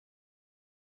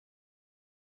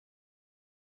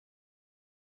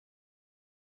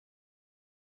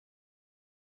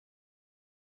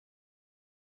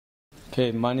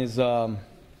Okay, mine is, I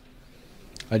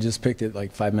just picked it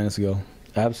like 5 minutes ago.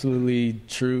 Absolutely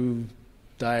True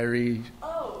Diary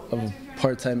of a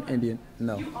Part-Time Indian.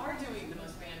 No. You are doing the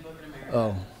most banned book in America.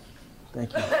 Oh,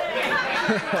 thank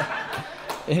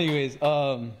you. Anyways, it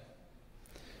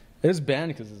was banned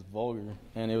because it's vulgar,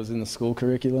 and it was in the school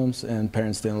curriculums, and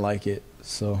parents didn't like it,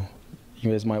 so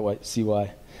you guys might see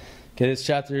why. Okay, this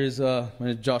chapter is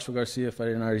Joshua Garcia, if I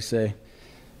didn't already say.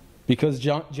 Because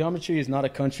geometry is not a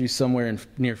country somewhere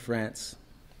near France.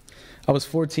 I was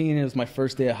 14, it was my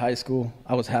first day of high school.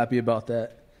 I was happy about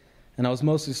that. And I was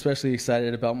most especially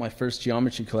excited about my first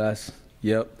geometry class.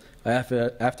 Yep, I have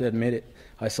to admit it.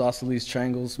 Isosceles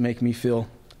triangles make me feel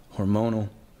hormonal.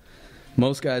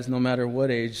 Most guys, no matter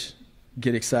what age,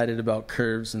 get excited about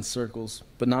curves and circles,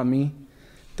 but not me.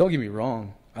 Don't get me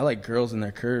wrong, I like girls and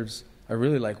their curves. I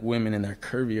really like women and their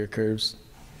curvier curves.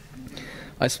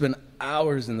 I spend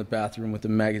hours in the bathroom with a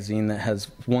magazine that has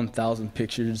 1,000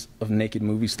 pictures of naked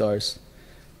movie stars.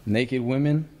 Naked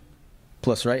women,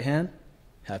 plus right hand,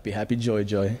 happy, happy, joy,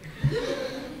 joy.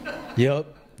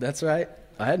 Yup, that's right,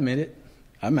 I admit it.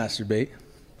 I masturbate.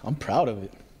 I'm proud of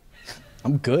it.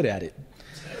 I'm good at it.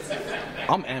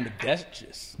 I'm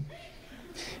ambidextrous.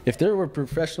 If there were a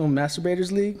professional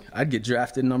masturbators league, I'd get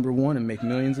drafted #1 and make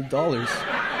millions of dollars.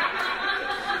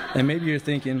 And maybe you're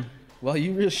thinking, well,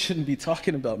 you really shouldn't be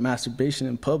talking about masturbation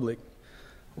in public.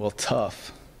 Well,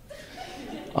 tough.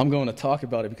 I'm going to talk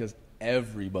about it because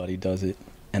everybody does it,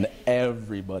 and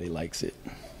everybody likes it.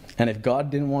 And if God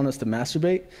didn't want us to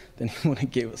masturbate, then he wouldn't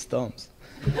have gave us thumbs.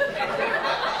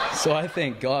 So I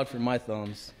thank God for my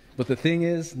thumbs. But the thing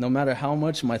is, no matter how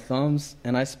much my thumbs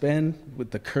and I spend with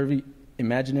the curvy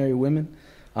imaginary women,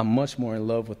 I'm much more in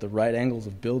love with the right angles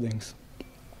of buildings.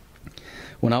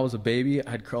 When I was a baby,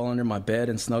 I'd crawl under my bed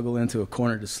and snuggle into a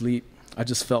corner to sleep. I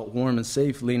just felt warm and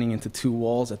safe leaning into 2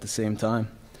 walls at the same time.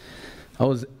 I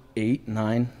was 8,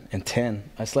 9, and 10.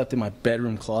 I slept in my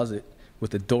bedroom closet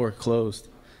with the door closed.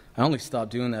 I only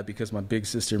stopped doing that because my big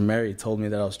sister Mary told me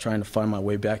that I was trying to find my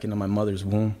way back into my mother's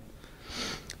womb.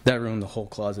 That ruined the whole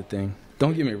closet thing.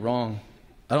 Don't get me wrong,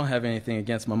 I don't have anything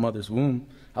against my mother's womb.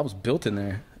 I was built in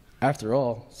there, after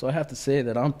all, so I have to say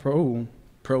that I'm pro-womb.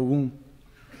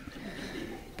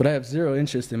 But I have zero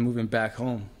interest in moving back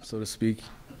home, so to speak.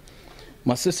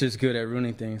 My sister's good at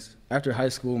ruining things. After high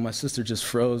school, my sister just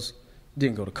froze.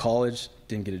 Didn't go to college,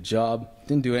 didn't get a job,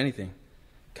 didn't do anything.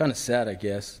 Kind of sad, I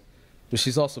guess. But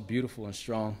she's also beautiful and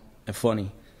strong and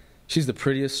funny. She's the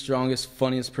prettiest, strongest,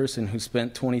 funniest person who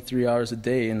spent 23 hours a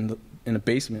day in a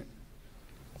basement.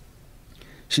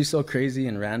 She's so crazy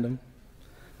and random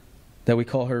that we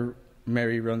call her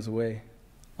Mary Runs Away.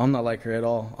 I'm not like her at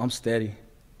all. I'm steady.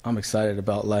 I'm excited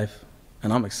about life,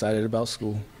 and I'm excited about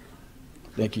school.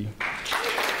 Thank you. So,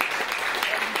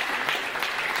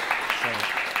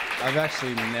 I've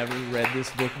actually never read this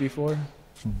book before,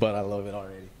 but I love it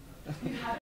already.